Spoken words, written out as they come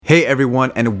Hey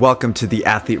everyone, and welcome to the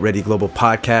Athlete Ready Global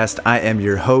Podcast. I am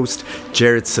your host,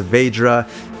 Jared Saavedra.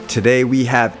 Today we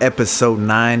have episode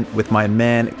 9 with my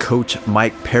man, Coach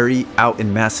Mike Perry, out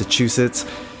in Massachusetts.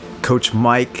 Coach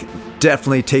Mike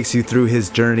definitely takes you through his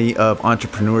journey of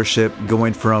entrepreneurship,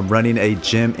 going from running a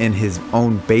gym in his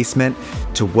own basement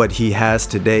to what he has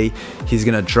today. He's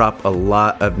going to drop a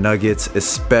lot of nuggets,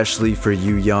 especially for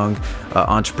you young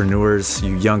entrepreneurs,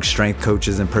 you young strength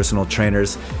coaches and personal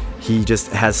trainers. He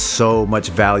just has so much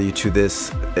value to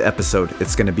this episode.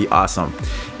 It's going to be awesome.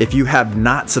 If you have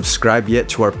not subscribed yet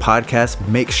to our podcast,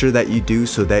 make sure that you do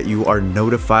so that you are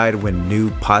notified when new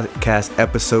podcast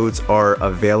episodes are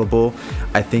available.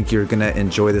 I think you're going to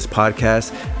enjoy this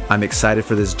podcast. I'm excited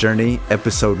for this journey.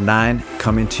 Episode 9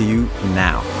 coming to you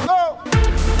now.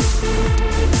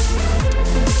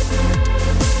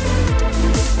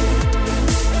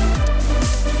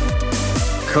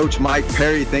 Coach Mike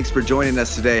Perry, thanks for joining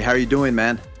us today. How are you doing,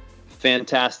 man?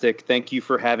 Fantastic. Thank you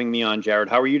for having me on, Jared.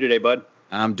 How are you today, bud?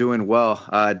 I'm doing well.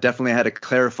 Definitely had to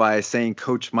clarify saying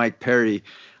Coach Mike Perry.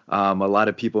 A lot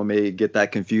of people may get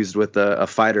that confused with a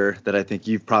fighter that I think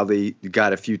you've probably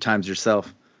got a few times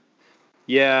yourself.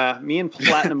 Yeah, me and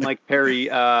Platinum Mike Perry,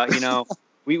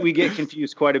 we get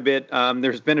confused quite a bit.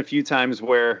 There's been a few times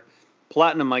where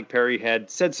Platinum Mike Perry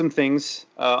had said some things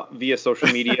via social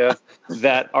media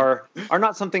that are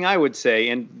not something I would say.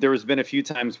 And there has been a few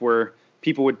times where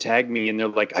people would tag me and they're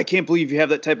like, I can't believe you have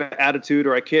that type of attitude,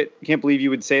 or I can't believe you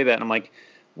would say that. And I'm like,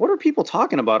 what are people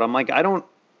talking about? I'm like, I don't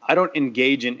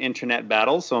engage in internet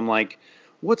battles. So I'm like,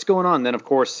 what's going on? Then, of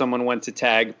course, someone went to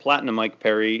tag Platinum Mike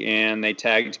Perry and they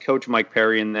tagged Coach Mike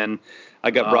Perry. And then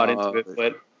I got brought into it.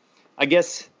 But I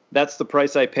guess that's the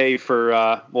price I pay for,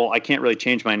 I can't really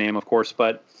change my name, of course,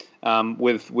 but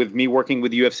with me working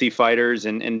with UFC fighters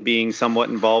and being somewhat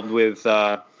involved with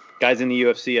guys in the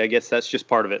UFC, I guess that's just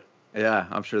part of it. Yeah,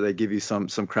 I'm sure they give you some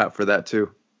crap for that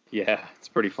too. Yeah, it's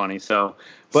pretty funny.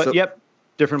 Yep.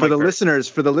 Different for the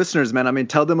listeners, man. I mean,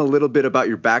 tell them a little bit about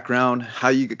your background, how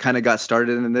you kind of got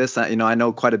started in this. I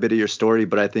know quite a bit of your story,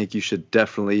 but I think you should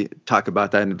definitely talk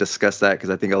about that and discuss that because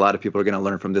I think a lot of people are going to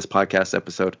learn from this podcast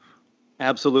episode.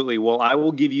 Absolutely. Well, I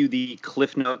will give you the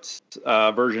Cliff Notes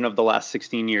version of the last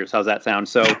 16 years. How's that sound?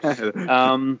 So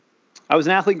I was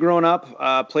an athlete growing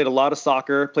up, played a lot of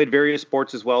soccer, played various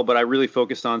sports as well, but I really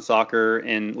focused on soccer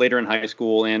and later in high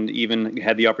school and even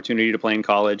had the opportunity to play in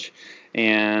college.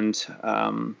 And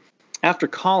after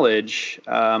college,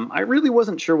 I really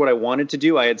wasn't sure what I wanted to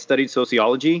do. I had studied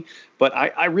sociology, but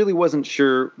I really wasn't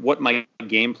sure what my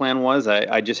game plan was.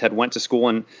 I just had went to school,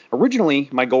 and originally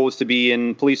my goal was to be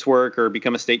in police work or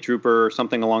become a state trooper or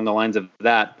something along the lines of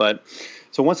that. But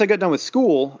so once I got done with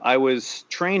school, I was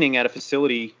training at a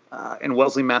facility in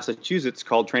Wellesley, Massachusetts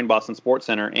called Train Boston Sports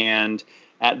Center. And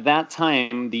at that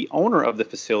time, the owner of the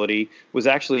facility was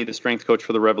actually the strength coach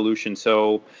for the Revolution.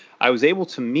 So I was able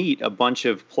to meet a bunch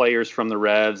of players from the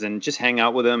Revs and just hang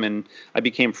out with them. And I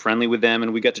became friendly with them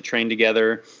and we got to train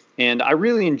together. And I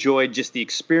really enjoyed just the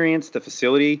experience, the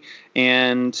facility.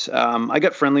 And I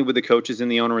got friendly with the coaches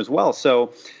and the owner as well.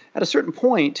 So at a certain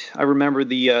point, I remember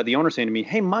the owner saying to me,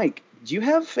 "Hey, Mike, do you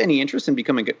have any interest in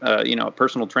becoming a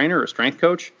personal trainer or a strength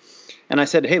coach?" And I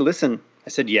said, "Hey, listen," I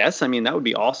said, "yes. I mean, that would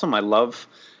be awesome. I love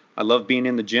being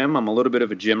in the gym. I'm a little bit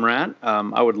of a gym rat.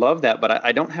 I would love that, but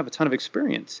I don't have a ton of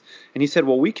experience." And he said,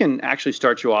 "Well, we can actually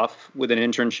start you off with an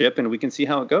internship and we can see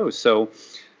how it goes." So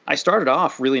I started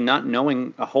off really not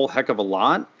knowing a whole heck of a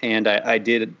lot. And I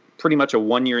did pretty much a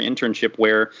 1-year internship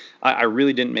where I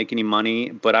really didn't make any money,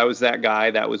 but I was that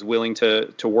guy that was willing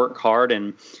to work hard.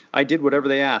 And I did whatever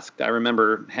they asked. I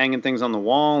remember hanging things on the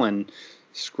wall and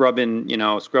scrubbing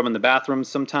the bathrooms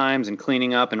sometimes and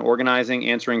cleaning up and organizing,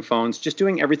 answering phones, just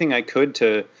doing everything I could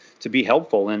to be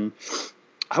helpful. And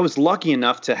I was lucky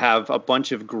enough to have a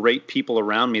bunch of great people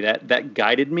around me that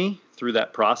guided me through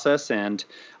that process. And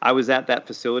I was at that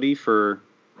facility for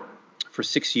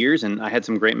 6 years, and I had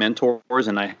some great mentors,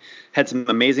 and I had some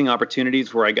amazing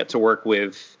opportunities where I got to work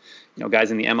with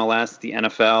guys in the MLS, the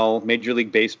NFL, Major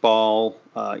League Baseball,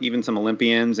 even some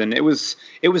Olympians. And it was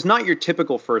not your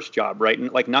typical first job, right?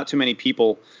 And like not too many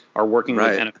people are working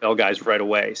with NFL guys right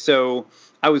away. So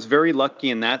I was very lucky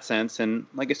in that sense. And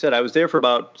like I said, I was there for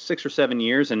about 6 or 7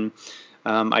 years, and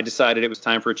I decided it was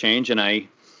time for a change. And I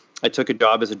took a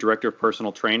job as a director of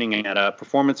personal training at a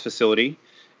performance facility.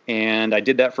 And I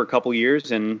did that for a couple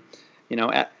years. And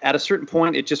at a certain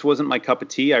point, it just wasn't my cup of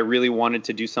tea. I really wanted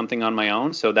to do something on my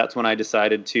own. So that's when I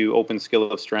decided to open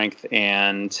Skill of Strength.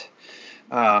 And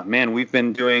we've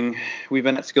been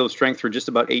at Skill of Strength for just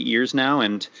about 8 years now.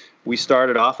 And we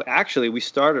started off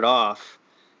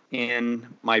in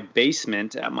my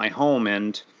basement at my home.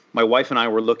 And my wife and I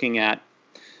were looking at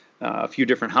a few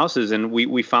different houses, and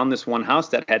we found this one house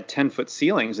that had 10-foot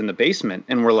ceilings in the basement,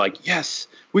 and we're like, yes,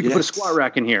 we can put a squat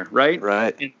rack in here, right?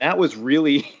 Right. And that was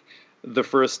really the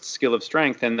first skill of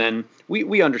strength. And then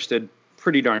we understood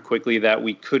pretty darn quickly that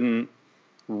we couldn't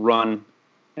run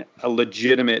a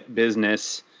legitimate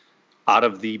business out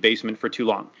of the basement for too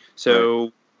long.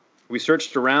 So we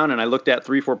searched around, and I looked at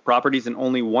 3-4 properties, and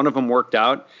only one of them worked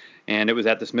out. And it was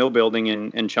at this mill building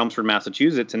in Chelmsford,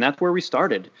 Massachusetts. And that's where we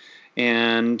started.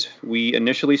 And we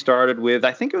initially started with,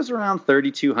 I think it was around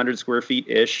 3,200 square feet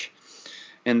ish.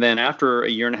 And then after a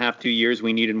year and a half, 2 years,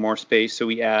 we needed more space. So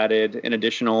we added an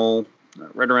additional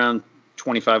right around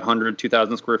 2,500,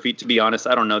 2,000 square feet. To be honest,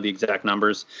 I don't know the exact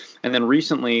numbers. And then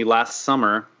recently, last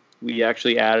summer, we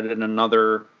actually added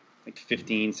another like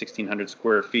 1,600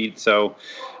 square feet. So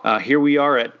here we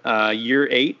are at year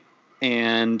 8.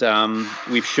 And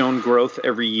we've shown growth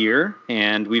every year.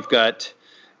 And we've got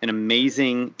an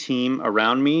amazing team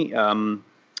around me.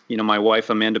 My wife,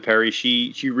 Amanda Perry,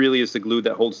 she really is the glue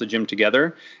that holds the gym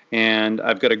together. And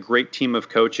I've got a great team of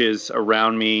coaches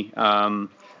around me. I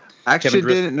actually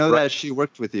didn't know that she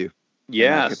worked with you.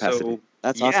 Yeah. So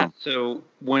that's awesome. So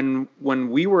when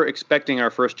we were expecting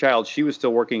our first child, she was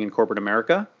still working in corporate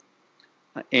America.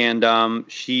 And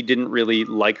she didn't really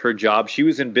like her job. She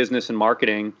was in business and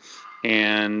marketing.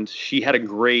 And she had a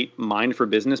great mind for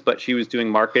business, but she was doing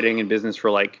marketing and business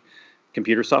for like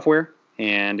computer software,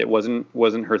 and it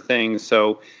wasn't her thing.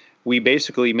 So we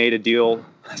basically made a deal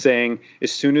saying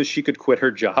as soon as she could quit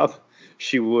her job,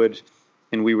 she would,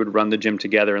 and we would run the gym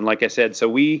together. And like I said, so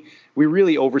we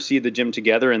really oversee the gym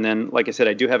together. And then, like I said,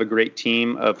 I do have a great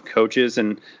team of coaches,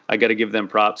 and I got to give them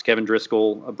props. Kevin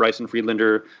Driscoll, Bryson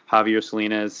Friedlander, Javier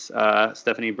Salinas,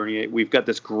 Stephanie Bernier. We've got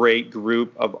this great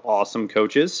group of awesome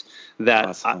coaches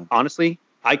that honestly,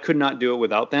 I could not do it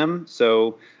without them.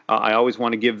 So I always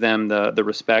want to give them the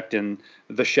respect and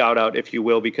the shout out, if you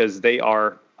will, because they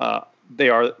are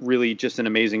really just an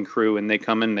amazing crew, and they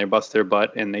come in, they bust their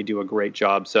butt, and they do a great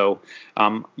job. So,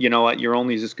 you know what? You're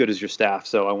only as good as your staff.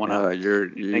 So I want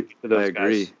to thank you for those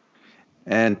guys.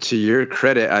 And to your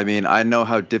credit, I mean, I know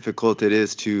how difficult it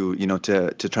is to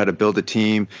try to build a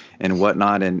team and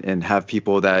whatnot, and have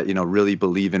people that, really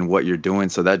believe in what you're doing.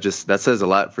 So that says a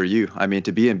lot for you. I mean,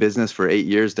 to be in business for 8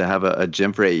 years, to have a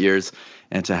gym for 8 years,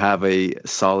 and to have a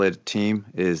solid team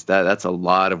that's a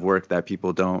lot of work that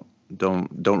people don't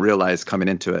realize coming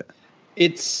into it.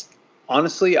 It's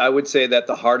honestly, I would say that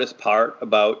the hardest part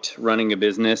about running a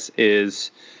business is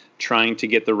trying to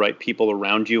get the right people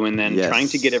around you, and then trying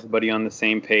to get everybody on the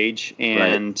same page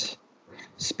and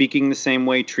speaking the same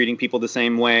way, treating people the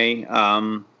same way.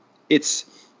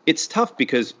 It's tough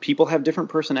because people have different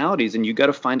personalities, and you got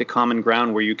to find a common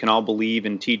ground where you can all believe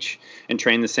and teach and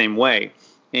train the same way.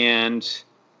 And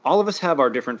all of us have our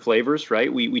different flavors,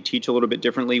 right? We teach a little bit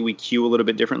differently, we cue a little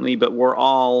bit differently, but we're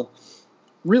all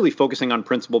really focusing on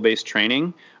principle-based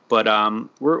training. But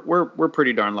we're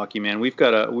pretty darn lucky, man. We've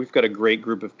got a great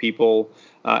group of people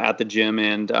at the gym,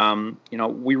 and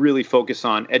we really focus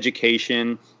on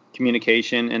education,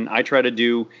 communication, and I try to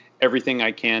do everything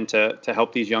I can to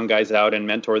help these young guys out and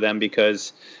mentor them,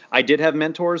 because I did have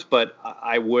mentors, but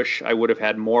I wish I would have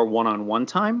had more one-on-one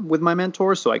time with my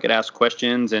mentors so I could ask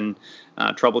questions and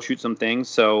troubleshoot some things.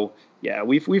 So yeah,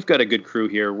 we've got a good crew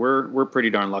here. We're pretty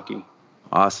darn lucky.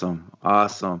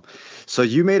 Awesome. So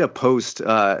you made a post, it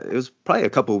was probably a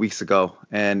couple of weeks ago,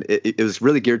 and it was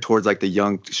really geared towards like the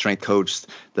young strength coach,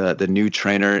 the new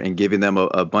trainer, and giving them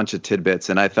a bunch of tidbits.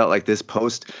 And I felt like this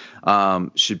post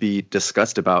should be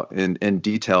discussed about in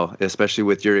detail, especially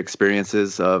with your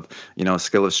experiences of,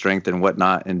 skill of strength and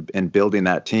whatnot, and building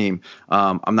that team.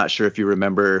 I'm not sure if you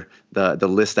remember the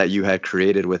list that you had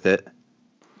created with it.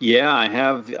 Yeah, I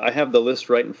have the list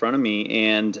right in front of me,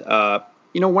 and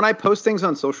when I post things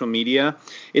on social media,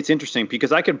 it's interesting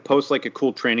because I could post like a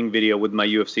cool training video with my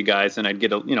UFC guys, and I'd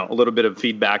get a little bit of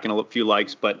feedback and a few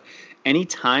likes. But any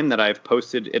time that I've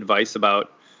posted advice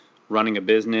about running a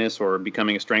business or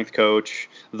becoming a strength coach,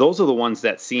 those are the ones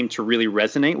that seem to really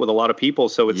resonate with a lot of people.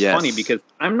 So it's funny because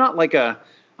I'm not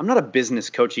a business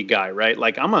coachy guy, right?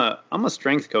 Like I'm a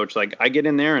strength coach. Like I get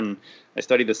in there and I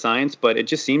study the science, but it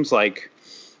just seems like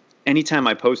anytime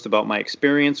I post about my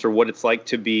experience or what it's like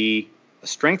to be a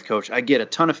strength coach, I get a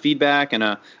ton of feedback and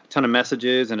a ton of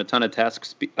messages and a ton of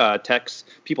texts,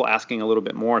 people asking a little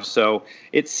bit more. So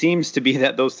it seems to be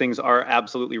that those things are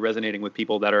absolutely resonating with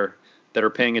people that are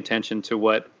paying attention to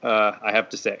what I have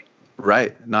to say.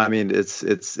 Right. No, I mean, it's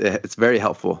very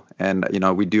helpful. And,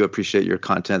 we do appreciate your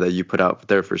content that you put out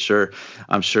there for sure.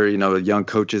 I'm sure, young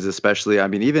coaches, especially, I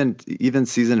mean, even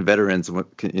seasoned veterans,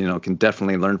 can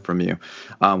definitely learn from you,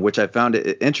 which I found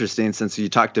it interesting since you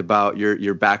talked about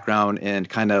your background and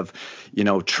kind of,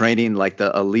 training like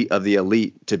the elite of the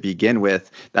elite to begin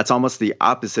with. That's almost the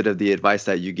opposite of the advice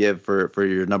that you give for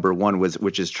your number one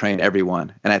which is train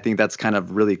everyone. And I think that's kind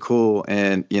of really cool.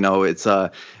 And, it's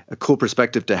a cool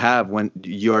perspective to have when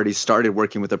you already started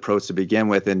working with the pros to begin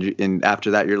with. And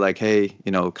after that, you're like, hey,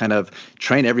 kind of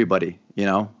train everybody,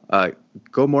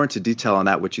 go more into detail on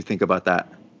that, what you think about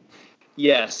that.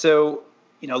 Yeah. So,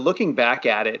 looking back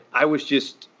at it, I was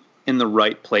just in the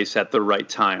right place at the right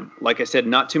time. Like I said,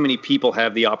 not too many people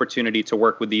have the opportunity to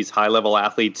work with these high level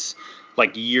athletes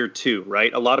like year 2,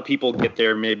 right? A lot of people get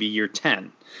there maybe year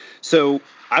 10. So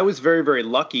I was very, very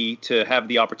lucky to have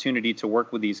the opportunity to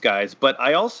work with these guys. But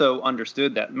I also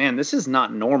understood that, man, this is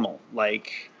not normal.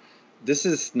 Like, this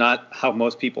is not how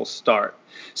most people start.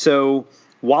 So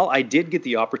while I did get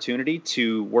the opportunity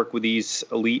to work with these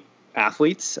elite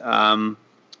athletes,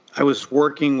 I was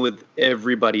working with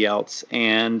everybody else.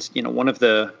 And, one of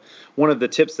the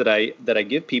tips that I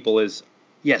give people is,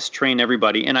 yes, train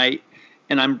everybody.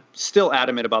 And I'm still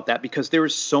adamant about that because there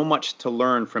is so much to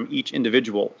learn from each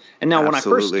individual. And now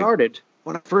Absolutely.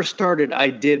 when I first started, I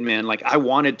did, man, like I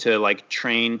wanted to like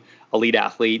train elite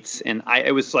athletes. And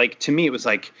it was like, to me, it was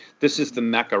like, this is the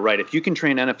Mecca, right? If you can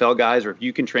train NFL guys or if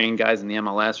you can train guys in the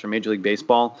MLS or Major League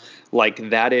Baseball, like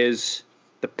that is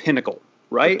the pinnacle,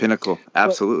 right? The pinnacle.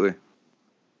 Absolutely.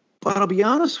 But I'll be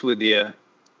honest with you,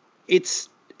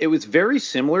 it was very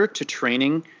similar to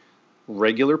training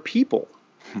regular people.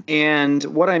 And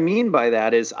what I mean by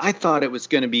that is I thought it was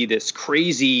going to be this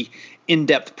crazy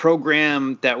in-depth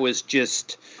program that was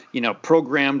just,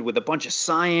 programmed with a bunch of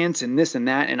science and this and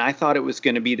that. And I thought it was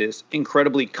going to be this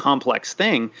incredibly complex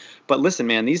thing. But listen,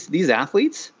 man, these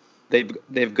athletes,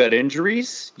 they've got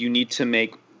injuries. You need to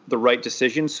make the right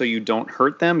decisions so you don't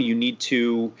hurt them. You need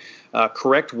to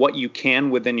correct what you can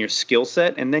within your skill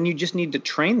set. And then you just need to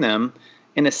train them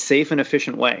in a safe and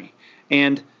efficient way.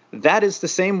 And that is the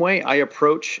same way I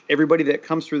approach everybody that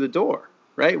comes through the door,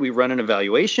 right? We run an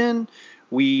evaluation.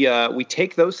 We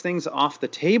take those things off the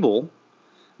table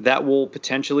that will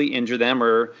potentially injure them,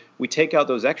 or we take out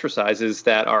those exercises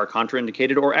that are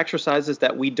contraindicated or exercises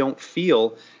that we don't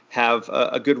feel have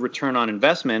a good return on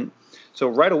investment. So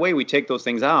right away, we take those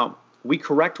things out. We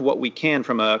correct what we can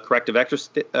from a corrective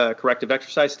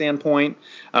exercise standpoint.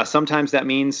 Sometimes that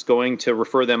means going to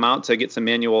refer them out to get some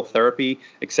manual therapy,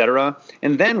 et cetera.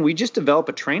 And then we just develop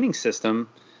a training system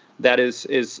that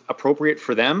is appropriate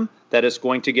for them, that is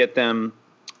going to get them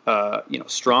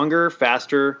stronger,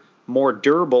 faster, more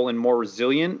durable, and more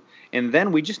resilient. And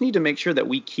then we just need to make sure that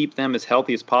we keep them as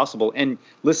healthy as possible. And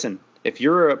listen, if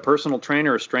you're a personal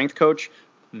trainer or strength coach,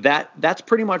 that's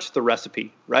pretty much the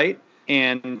recipe, right?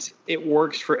 And it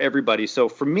works for everybody. So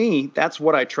for me, that's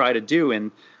what I try to do.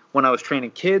 And when I was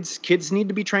training kids need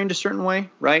to be trained a certain way,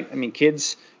 right? I mean,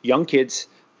 young kids,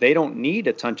 they don't need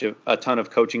a ton of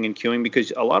coaching and cueing,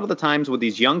 because a lot of the times with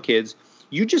these young kids,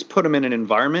 you just put them in an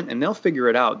environment and they'll figure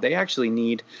it out. They actually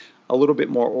need a little bit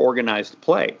more organized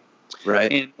play.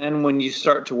 Right. And then when you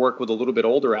start to work with a little bit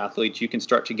older athletes, you can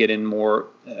start to get in more,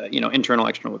 internal,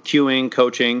 external cueing,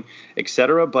 coaching, et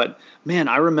cetera. But man,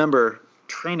 I remember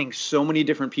training so many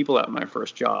different people at my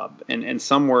first job, and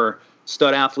some were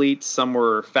stud athletes, some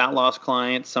were fat loss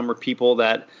clients, some were people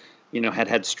that,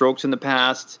 had strokes in the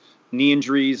past, knee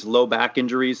injuries, low back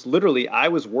injuries. Literally, I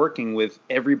was working with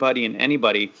everybody and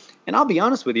anybody. And I'll be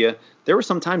honest with you, there were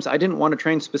some times I didn't want to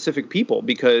train specific people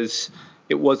because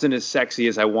it wasn't as sexy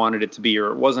as I wanted it to be,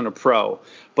 or it wasn't a pro.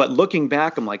 But looking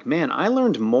back, I'm like, man, I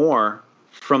learned more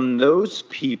from those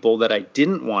people that I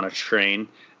didn't want to train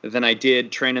than I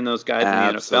did training those guys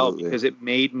in the NFL, because it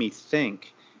made me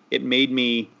think. It made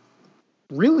me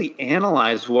really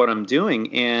analyze what I'm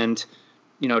doing. And,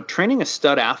 training a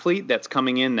stud athlete that's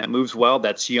coming in, that moves well,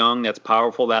 that's young, that's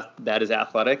powerful, that is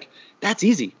athletic, that's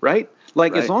easy, right?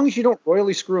 Like, as long as you don't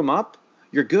royally screw them up,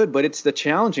 you're good. But it's the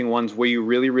challenging ones where you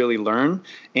really, really learn.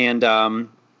 And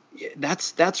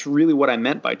that's really what I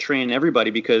meant by training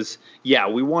everybody, because, yeah,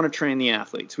 we want to train the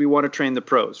athletes. We want to train the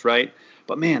pros, right?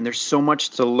 But, man, there's so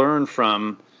much to learn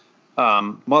from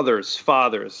mothers,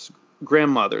 fathers,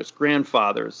 grandmothers,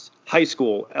 grandfathers, high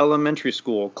school, elementary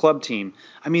school, club team.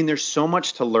 I mean, there's so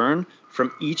much to learn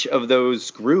from each of those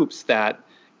groups that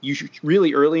you should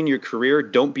really, early in your career,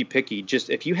 don't be picky. Just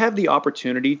if you have the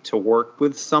opportunity to work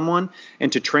with someone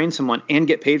and to train someone and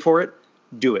get paid for it,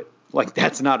 do it. Like,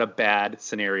 that's not a bad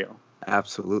scenario.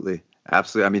 Absolutely.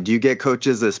 Absolutely. I mean, do you get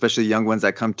coaches, especially young ones,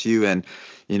 that come to you and,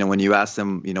 when you ask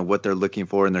them, what they're looking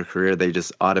for in their career, they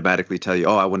just automatically tell you,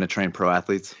 oh, I want to train pro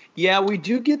athletes? Yeah, we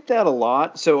do get that a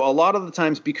lot. So a lot of the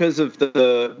times, because of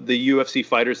the UFC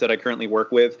fighters that I currently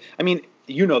work with, I mean,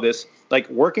 this, like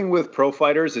working with pro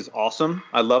fighters is awesome.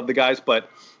 I love the guys, but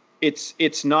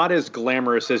it's not as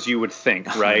glamorous as you would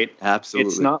think, right? Absolutely.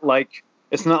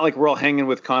 It's not like we're all hanging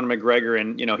with Conor McGregor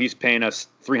and, he's paying us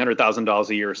 $300,000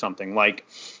 a year or something. Like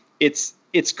it's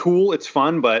cool. It's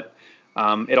fun, but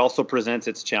it also presents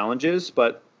its challenges.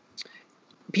 But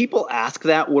people ask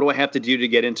that, what do I have to do to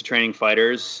get into training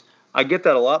fighters? I get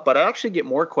that a lot, but I actually get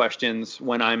more questions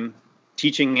when I'm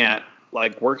teaching at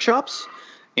like workshops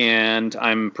and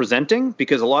I'm presenting,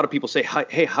 because a lot of people say,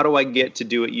 hey, how do I get to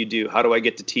do what you do? How do I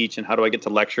get to teach, and how do I get to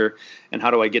lecture, and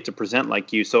how do I get to present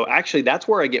like you? So actually that's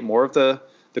where I get more of the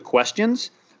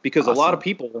questions, because Awesome. A lot of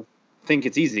people think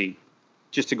it's easy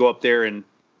just to go up there and,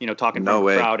 talk in front of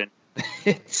a crowd. And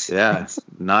it's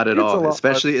not at all.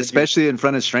 Especially in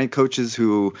front of strength coaches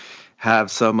who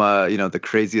have some, the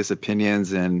craziest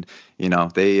opinions, and,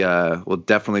 they will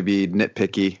definitely be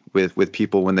nitpicky with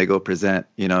people when they go present,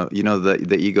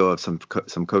 the ego of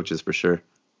some coaches for sure.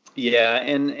 Yeah.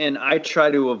 And I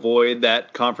try to avoid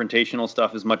that confrontational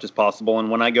stuff as much as possible. And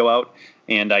when I go out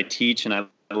and I teach and I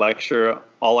lecture,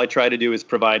 all I try to do is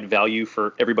provide value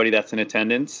for everybody that's in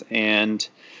attendance. And,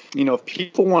 if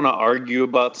people want to argue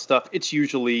about stuff, it's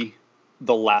usually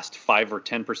the last 5 or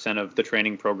 10% of the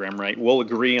training program, right? We'll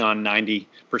agree on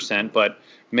 90%, but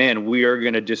man, we are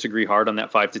going to disagree hard on that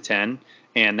 5 to 10.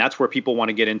 And that's where people want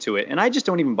to get into it. And I just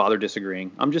don't even bother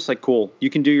disagreeing. I'm just like, cool, you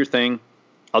can do your thing.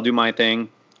 I'll do my thing.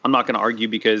 I'm not going to argue,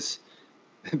 because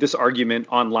this argument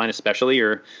online, especially,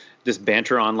 or this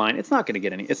banter online, it's not going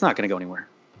to go anywhere.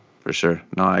 For sure.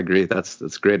 No, I agree. That's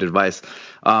great advice.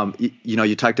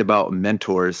 You talked about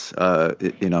mentors,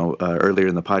 earlier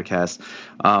in the podcast.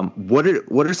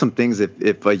 What are some things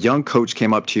if a young coach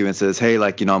came up to you and says, hey,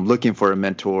 I'm looking for a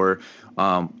mentor,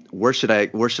 where should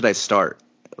I start?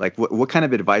 Like, what kind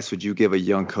of advice would you give a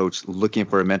young coach looking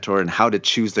for a mentor, and how to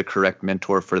choose the correct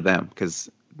mentor for them?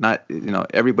 Because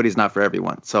everybody's not for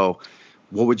everyone. So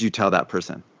what would you tell that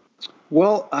person?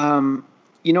 Well,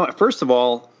 first of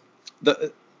all,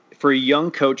 for a young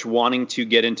coach wanting to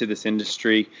get into this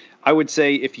industry, I would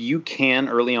say if you can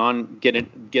early on get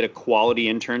a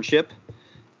quality internship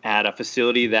at a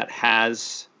facility that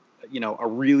has, a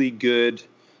really good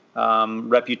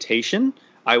reputation,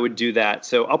 I would do that.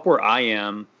 So up where I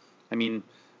am,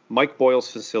 Mike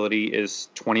Boyle's facility is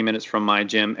 20 minutes from my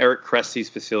gym. Eric Cressy's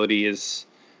facility his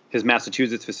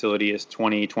Massachusetts facility is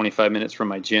 25 minutes from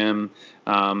my gym.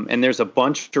 And there's a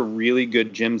bunch of really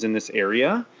good gyms in this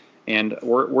area. And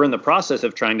we're in the process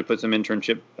of trying to put some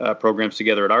internship programs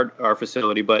together at our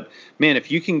facility. But man,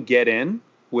 if you can get in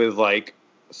with like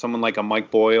someone like a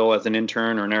Mike Boyle as an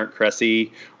intern, or an Eric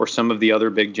Cressy, or some of the other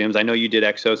big gyms, I know you did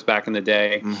Exos back in the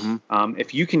day. Mm-hmm.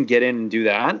 If you can get in and do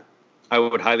that, I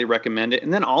would highly recommend it.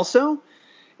 And then also,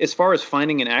 as far as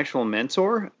finding an actual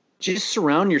mentor, just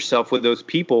surround yourself with those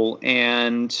people.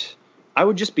 And I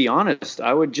would just be honest.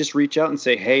 I would just reach out and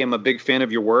say, hey, I'm a big fan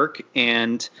of your work,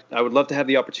 and I would love to have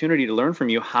the opportunity to learn from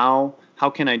you. How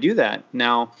can I do that?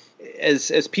 Now,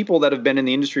 as people that have been in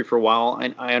the industry for a while,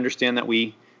 I understand that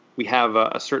we have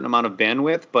a certain amount of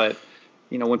bandwidth, but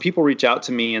when people reach out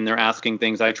to me and they're asking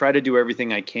things, I try to do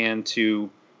everything I can to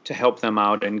help them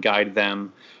out and guide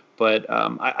them. But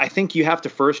I think you have to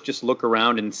first just look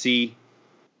around and see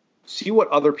what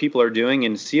other people are doing,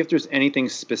 and see if there's anything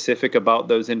specific about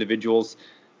those individuals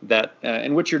that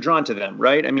in which you're drawn to them,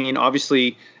 right?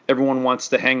 Obviously everyone wants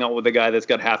to hang out with a guy that's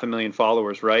got 500,000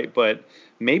 followers, right? But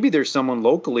maybe there's someone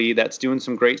locally that's doing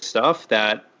some great stuff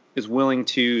that is willing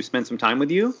to spend some time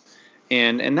with you.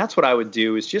 And that's what I would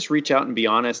do, is just reach out and be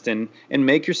honest, and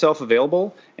make yourself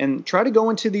available, and try to go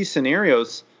into these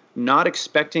scenarios not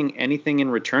expecting anything in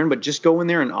return, but just go in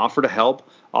there and offer to help,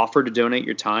 offer to donate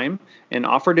your time, and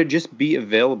offer to just be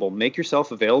available. Make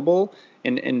yourself available,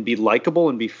 and be likable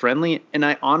and be friendly. And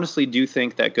I honestly do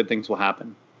think that good things will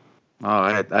happen. Oh,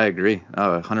 I agree.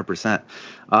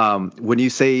 100%. When you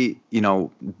say, the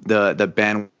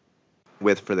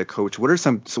bandwidth for the coach, what are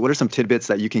some tidbits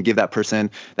that you can give that person,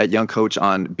 that young coach,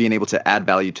 on being able to add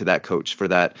value to that coach, for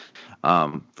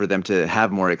them to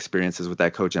have more experiences with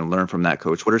that coach and learn from that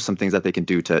coach? What are some things that they can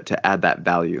do to add that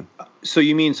value? So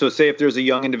say if there's a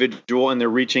young individual and they're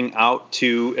reaching out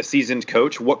to a seasoned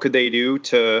coach, what could they do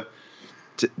to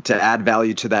add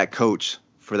value to that coach,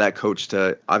 for that coach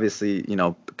to obviously,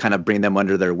 kind of bring them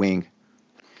under their wing?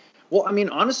 Well, I mean,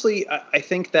 honestly, I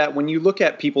think that when you look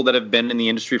at people that have been in the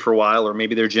industry for a while, or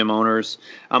maybe they're gym owners,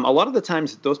 a lot of the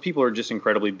times those people are just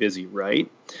incredibly busy,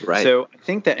 right? Right. So I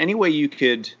think that any way you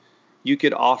could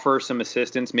offer some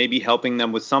assistance, maybe helping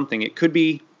them with something. It could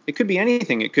be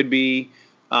anything. It could be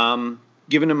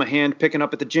giving them a hand picking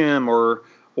up at the gym, or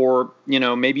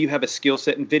maybe you have a skill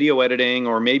set in video editing,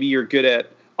 or maybe you're good at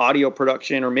audio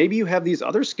production, or maybe you have these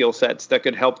other skill sets that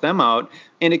could help them out,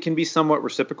 and it can be somewhat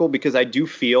reciprocal, because I do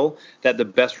feel that the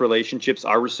best relationships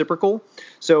are reciprocal.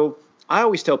 So I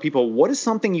always tell people, what is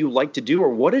something you like to do, or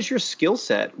what is your skill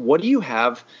set? What do you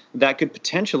have that could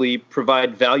potentially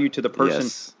provide value to the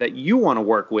person that you want to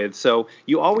work with? So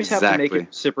you always have to make it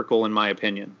reciprocal, in my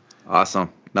opinion.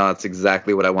 Awesome. No, that's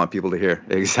exactly what I want people to hear.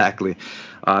 Exactly.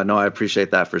 No, I appreciate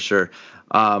that for sure.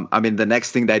 I mean, the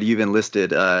next thing that you even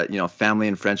listed, family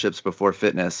and friendships before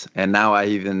fitness. And now I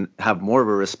even have more of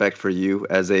a respect for you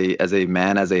as a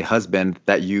man, as a husband,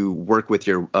 that you work with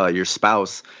your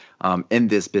spouse in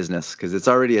this business, because it's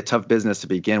already a tough business to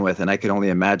begin with. And I can only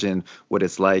imagine what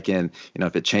it's like, and,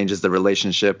 if it changes the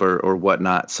relationship or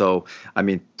whatnot. So, I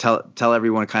mean, tell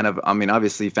everyone kind of, I mean,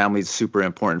 obviously family is super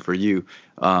important for you.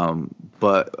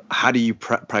 But how do you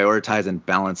prioritize and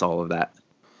balance all of that?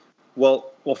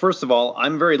 Well, first of all,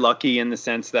 I'm very lucky in the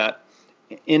sense that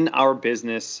in our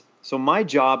business, so my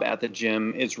job at the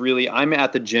gym is really, I'm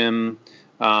at the gym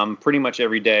pretty much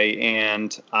every day,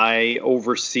 and I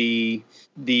oversee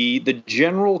the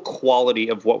general quality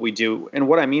of what we do. And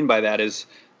what I mean by that is,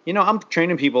 I'm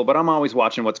training people, but I'm always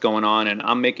watching what's going on, and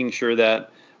I'm making sure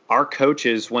that our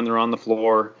coaches, when they're on the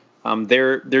floor,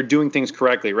 they're doing things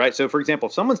correctly, right? So, for example,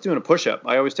 if someone's doing a push-up,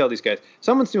 I always tell these guys,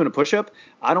 someone's doing a push-up,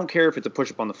 I don't care if it's a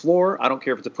push-up on the floor, I don't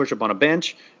care if it's a push-up on a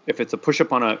bench, if it's a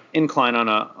push-up on an incline on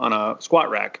a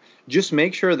squat rack. Just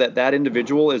make sure that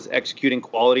individual is executing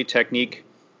quality technique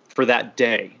for that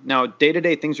day. Now,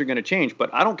 day-to-day things are going to change,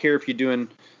 but I don't care if you're doing,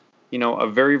 a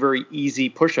very, very easy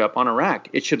push-up on a rack.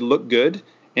 It should look good,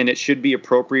 and it should be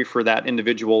appropriate for that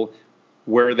individual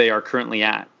where they are currently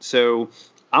at. So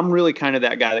I'm really kind of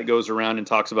that guy that goes around and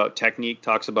talks about technique,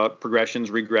 talks about progressions,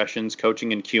 regressions,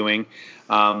 coaching, and cueing.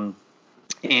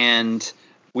 And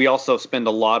we also spend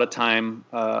a lot of time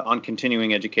on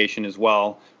continuing education as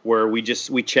well, where we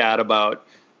chat about,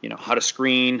 how to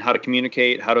screen, how to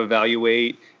communicate, how to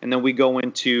evaluate. And then we go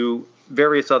into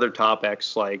various other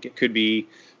topics, like it could be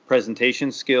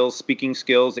presentation skills, speaking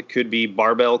skills. It could be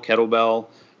barbell, kettlebell,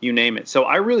 you name it. So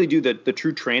I really do the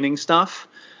true training stuff.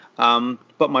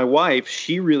 But my wife,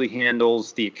 she really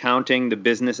handles the accounting, the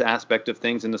business aspect of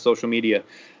things, and the social media,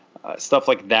 stuff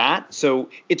like that. So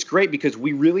it's great because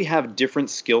we really have different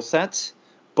skill sets,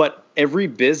 but every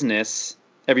business,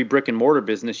 every brick and mortar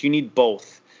business, you need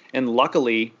both. And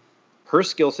luckily, her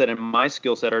skill set and my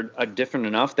skill set are different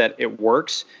enough that it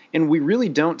works. And we really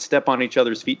don't step on each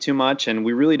other's feet too much. And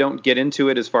we really don't get into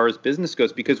it as far as business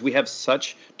goes, because we have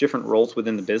such different roles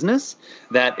within the business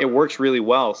that it works really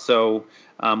well. So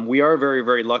we are very,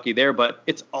 very lucky there, but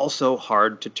it's also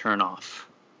hard to turn off,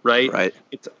 right? Right.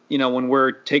 It's, when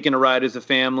we're taking a ride as a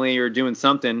family or doing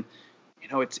something,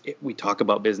 we talk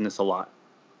about business a lot.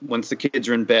 Once the kids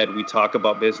are in bed, we talk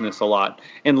about business a lot.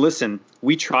 And listen,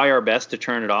 we try our best to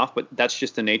turn it off, but that's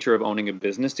just the nature of owning a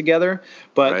business together.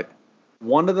 But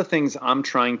one of the things I'm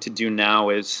trying to do now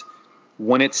is,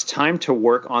 when it's time to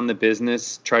work on the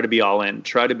business, try to be all in,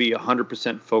 try to be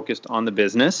 100% focused on the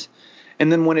business.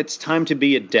 And then when it's time to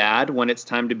be a dad, when it's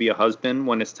time to be a husband,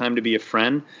 when it's time to be a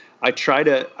friend, I try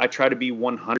to be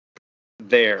 100%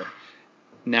 there.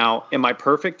 Now, am I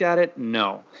perfect at it?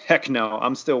 No. Heck no.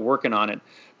 I'm still working on it.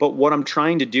 But what I'm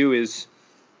trying to do is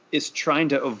trying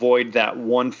to avoid that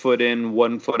 1 foot in,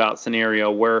 1 foot out scenario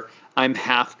where I'm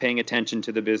half paying attention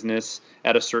to the business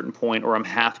at a certain point, or I'm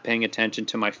half paying attention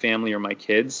to my family or my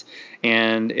kids.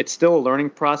 And it's still a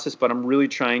learning process, but I'm really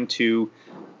trying to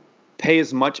pay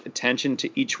as much attention to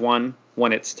each one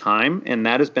when it's time. And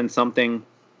that has been something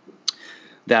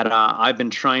that I've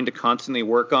been trying to constantly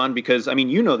work on, because, I mean,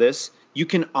 this, you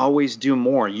can always do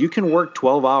more. You can work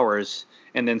 12 hours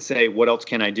and then say, what else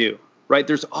can I do? Right?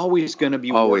 There's always going to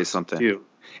be always something to do.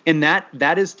 And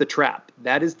that is the trap.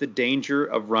 That is the danger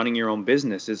of running your own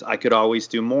business, is I could always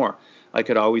do more. I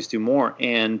could always do more.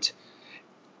 And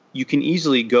you can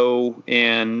easily go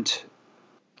and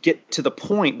get to the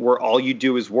point where all you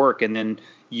do is work, and then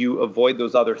you avoid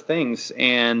those other things.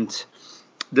 And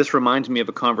this reminds me of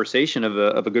a conversation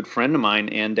of a good friend of mine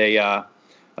and a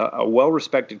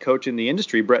well-respected coach in the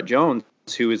industry, Brett Jones,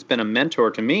 who has been a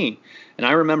mentor to me. And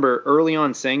I remember early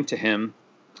on saying to him,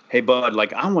 hey, bud,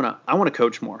 like, I want to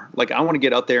coach more. Like, I want to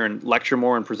get out there and lecture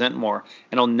more and present more.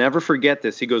 And I'll never forget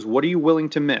this. He goes, what are you willing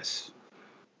to miss?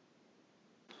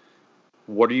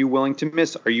 what are you willing to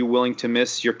miss? Are you willing to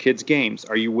miss your kids' games?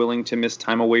 Are you willing to miss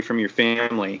time away from your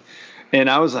family? And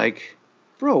I was like,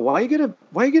 bro, why you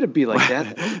gotta be like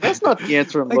that? That's not the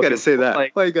answer I'm looking for. I gotta say that.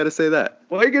 Like, why you gotta say that?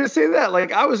 why are you gonna say that?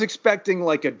 Like, I was expecting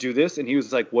like a do this, and he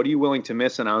was like, what are you willing to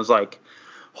miss? And I was like,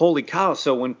 holy cow.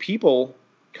 So when people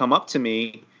come up to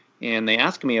me and they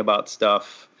ask me about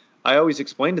stuff, I always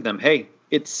explain to them, hey,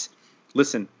 it's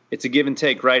a give and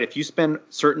take, right? If you spend a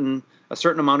certain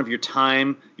amount of your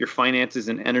time, your finances,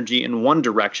 and energy in one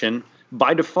direction,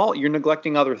 by default, you're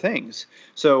neglecting other things.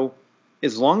 So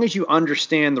as long as you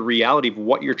understand the reality of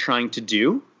what you're trying to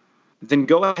do, then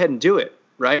go ahead and do it,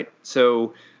 right?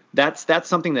 So that's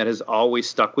something that has always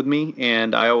stuck with me,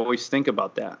 and I always think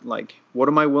about that. Like, what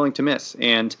am I willing to miss?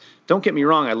 And don't get me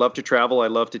wrong, I love to travel, I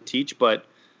love to teach, but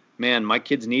man, my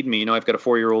kids need me. I've got a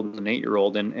 4-year-old and an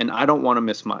 8-year-old, and I don't want to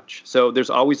miss much. So there's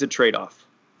always a trade-off.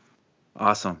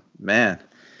 Awesome, man.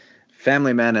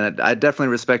 Family man, and I definitely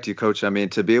respect you, Coach. I mean,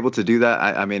 to be able to do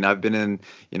that, I mean, I've been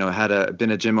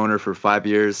been a gym owner for 5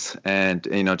 years, and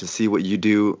to see what you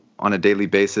do on a daily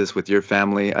basis with your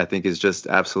family, I think is just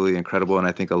absolutely incredible, and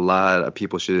I think a lot of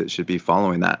people should be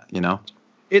following that.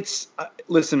 It's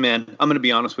listen, man. I'm going to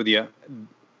be honest with you.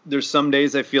 There's some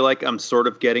days I feel like I'm sort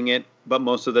of getting it, but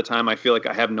most of the time I feel like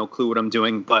I have no clue what I'm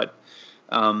doing. But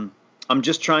I'm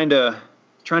just trying to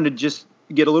just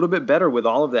get a little bit better with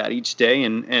all of that each day,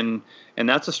 and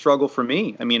that's a struggle for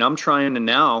me. I mean, I'm trying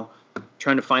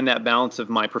to find that balance of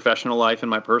my professional life and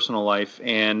my personal life,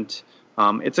 and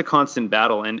it's a constant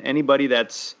battle. And anybody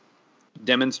that's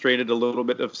demonstrated a little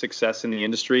bit of success in the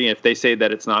industry, if they say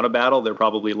that it's not a battle, they're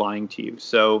probably lying to you.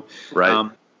 So, right,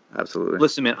 absolutely.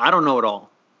 Listen, man, I don't know it all.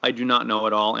 I do not know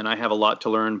it all, and I have a lot to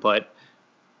learn. But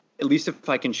at least if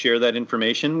I can share that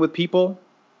information with people,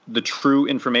 the true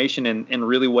information and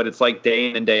really what it's like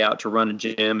day in and day out to run a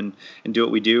gym and do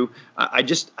what we do. I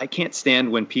can't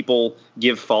stand when people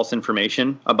give false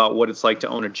information about what it's like to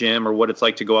own a gym or what it's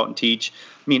like to go out and teach.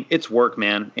 I mean, it's work,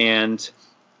 man. And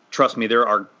trust me, there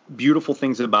are beautiful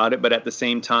things about it, but at the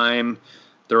same time,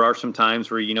 there are some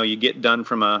times where, you get done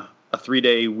from a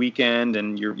 3-day weekend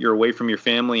and you're away from your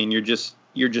family and you're just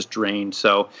drained.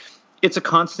 So it's a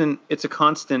constant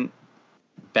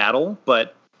battle,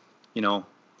 but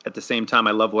at the same time,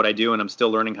 I love what I do, and I'm still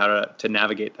learning how to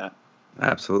navigate that.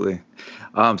 Absolutely.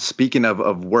 Speaking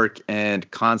of work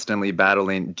and constantly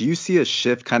battling, do you see a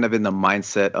shift kind of in the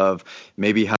mindset of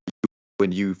maybe how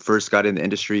when you first got in the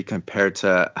industry compared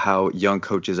to how young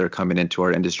coaches are coming into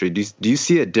our industry? Do you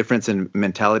see a difference in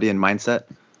mentality and mindset?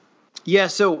 Yeah,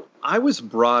 so I was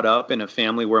brought up in a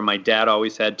family where my dad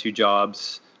always had 2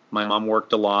 jobs. My mom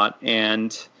worked a lot,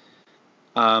 and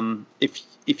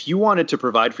if you wanted to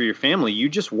provide for your family, you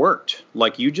just worked.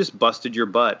 Like, you just busted your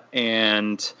butt.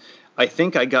 And I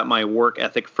think I got my work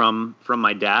ethic from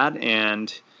my dad,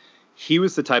 and he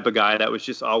was the type of guy that was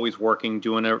just always working,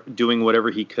 doing whatever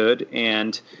he could.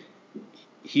 And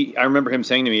I remember him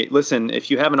saying to me, listen, if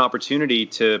you have an opportunity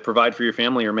to provide for your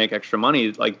family or make extra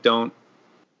money, like, don't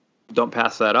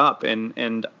pass that up.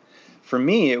 And for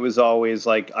me, it was always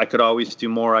like, I could always do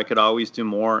more.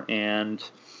 And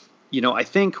I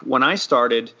think when I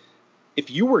started,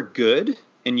 if you were good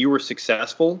and you were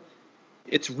successful,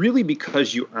 it's really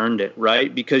because you earned it,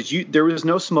 right? Because there was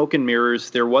no smoke and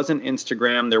mirrors. There wasn't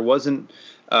Instagram. There wasn't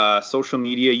social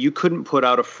media. You couldn't put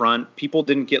out a front. People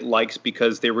didn't get likes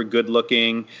because they were good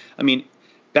looking. I mean,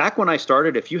 back when I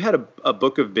started, if you had a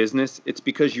book of business, it's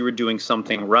because you were doing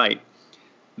something right.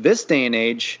 This day and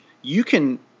age, you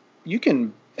can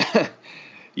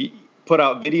put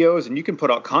out videos and you can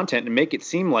put out content and make it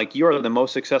seem like you're the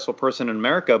most successful person in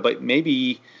America, but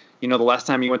maybe, the last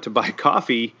time you went to buy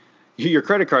coffee, your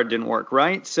credit card didn't work,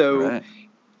 right? So right.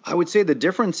 I would say the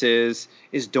difference is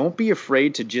don't be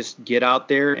afraid to just get out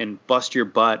there and bust your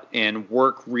butt and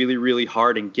work really, really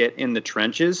hard and get in the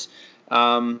trenches.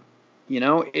 It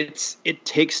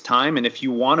takes time. And if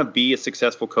you want to be a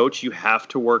successful coach, you have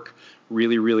to work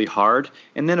really, really hard.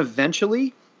 And then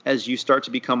eventually, as you start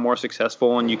to become more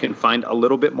successful and you can find a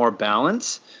little bit more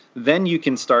balance, then you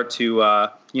can start to,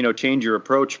 change your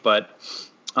approach. But,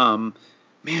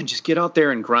 man, just get out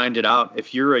there and grind it out.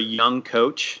 If you're a young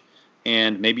coach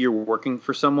and maybe you're working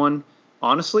for someone,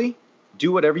 honestly,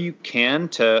 do whatever you can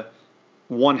to,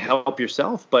 one, help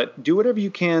yourself, but do whatever you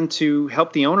can to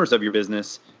help the owners of your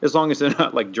business, as long as they're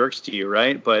not like jerks to you,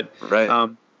 right? But right.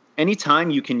 Anytime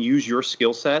you can use your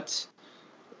skill sets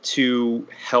to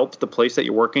help the place that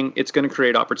you're working, it's going to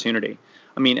create opportunity.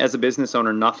 I mean, as a business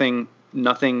owner, nothing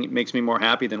makes me more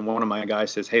happy than one of my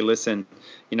guys says, hey, listen,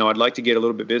 I'd like to get a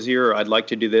little bit busier, or I'd like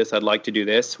to do this, I'd like to do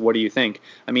this. What do you think?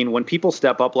 I mean, when people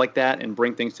step up like that and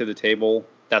bring things to the table,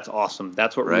 that's awesome.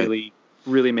 That's what right. really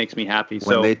really makes me happy.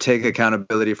 When they take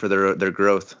accountability for their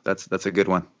growth, that's a good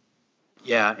one.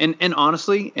 Yeah. And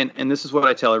honestly, and this is what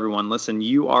I tell everyone, listen,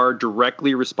 you are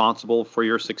directly responsible for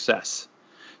your success.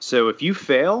 So if you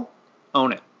fail,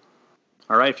 own it.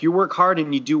 All right. If you work hard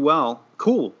and you do well,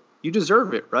 cool. You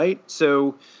deserve it. Right.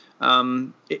 So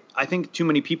I think too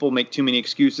many people make too many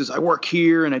excuses. I work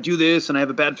here and I do this and I have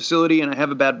a bad facility and I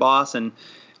have a bad boss. And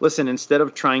listen, instead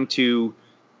of trying to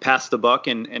pass the buck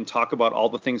and talk about all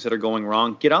the things that are going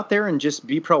wrong, get out there and just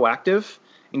be proactive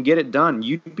and get it done.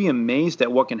 You'd be amazed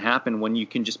at what can happen when you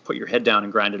can just put your head down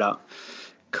and grind it out.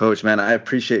 Coach, man, I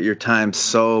appreciate your time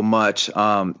so much.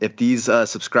 If these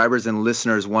subscribers and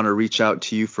listeners want to reach out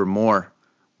to you for more,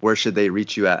 where should they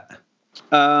reach you at?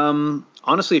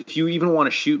 Honestly, if you even want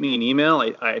to shoot me an email,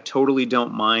 I totally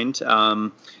don't mind.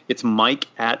 It's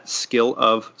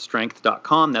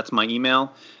mike@skillofstrength.com. That's my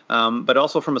email. But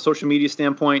also from a social media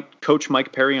standpoint, Coach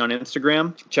Mike Perry on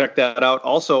Instagram. Check that out.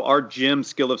 Also, our gym,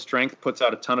 Skill of Strength, puts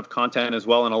out a ton of content as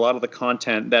well. And a lot of the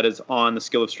content that is on the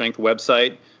Skill of Strength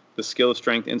website, the Skill of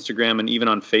Strength Instagram, and even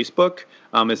on Facebook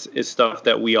is stuff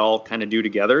that we all kind of do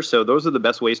together. So those are the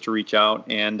best ways to reach out.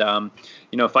 And,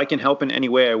 if I can help in any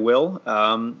way, I will.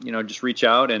 Just reach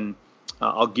out and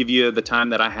I'll give you the time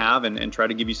that I have and try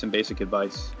to give you some basic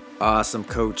advice. Awesome,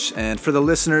 Coach. And for the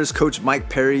listeners, Coach Mike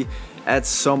Perry adds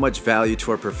so much value to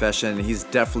our profession. He's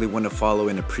definitely one to follow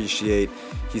and appreciate.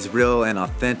 He's real and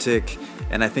authentic,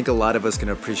 and I think a lot of us can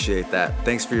appreciate that.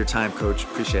 Thanks for your time, Coach.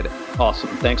 Appreciate it. Awesome.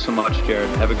 Thanks so much, Jared.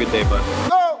 Have a good day, bud.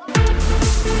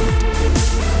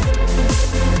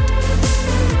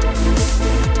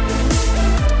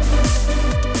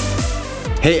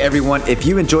 Hey everyone, if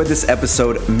you enjoyed this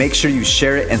episode, make sure you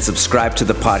share it and subscribe to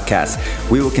the podcast.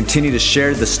 We will continue to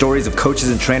share the stories of coaches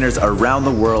and trainers around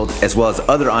the world, as well as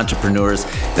other entrepreneurs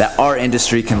that our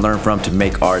industry can learn from to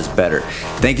make ours better.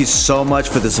 Thank you so much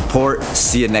for the support.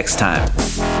 See you next time.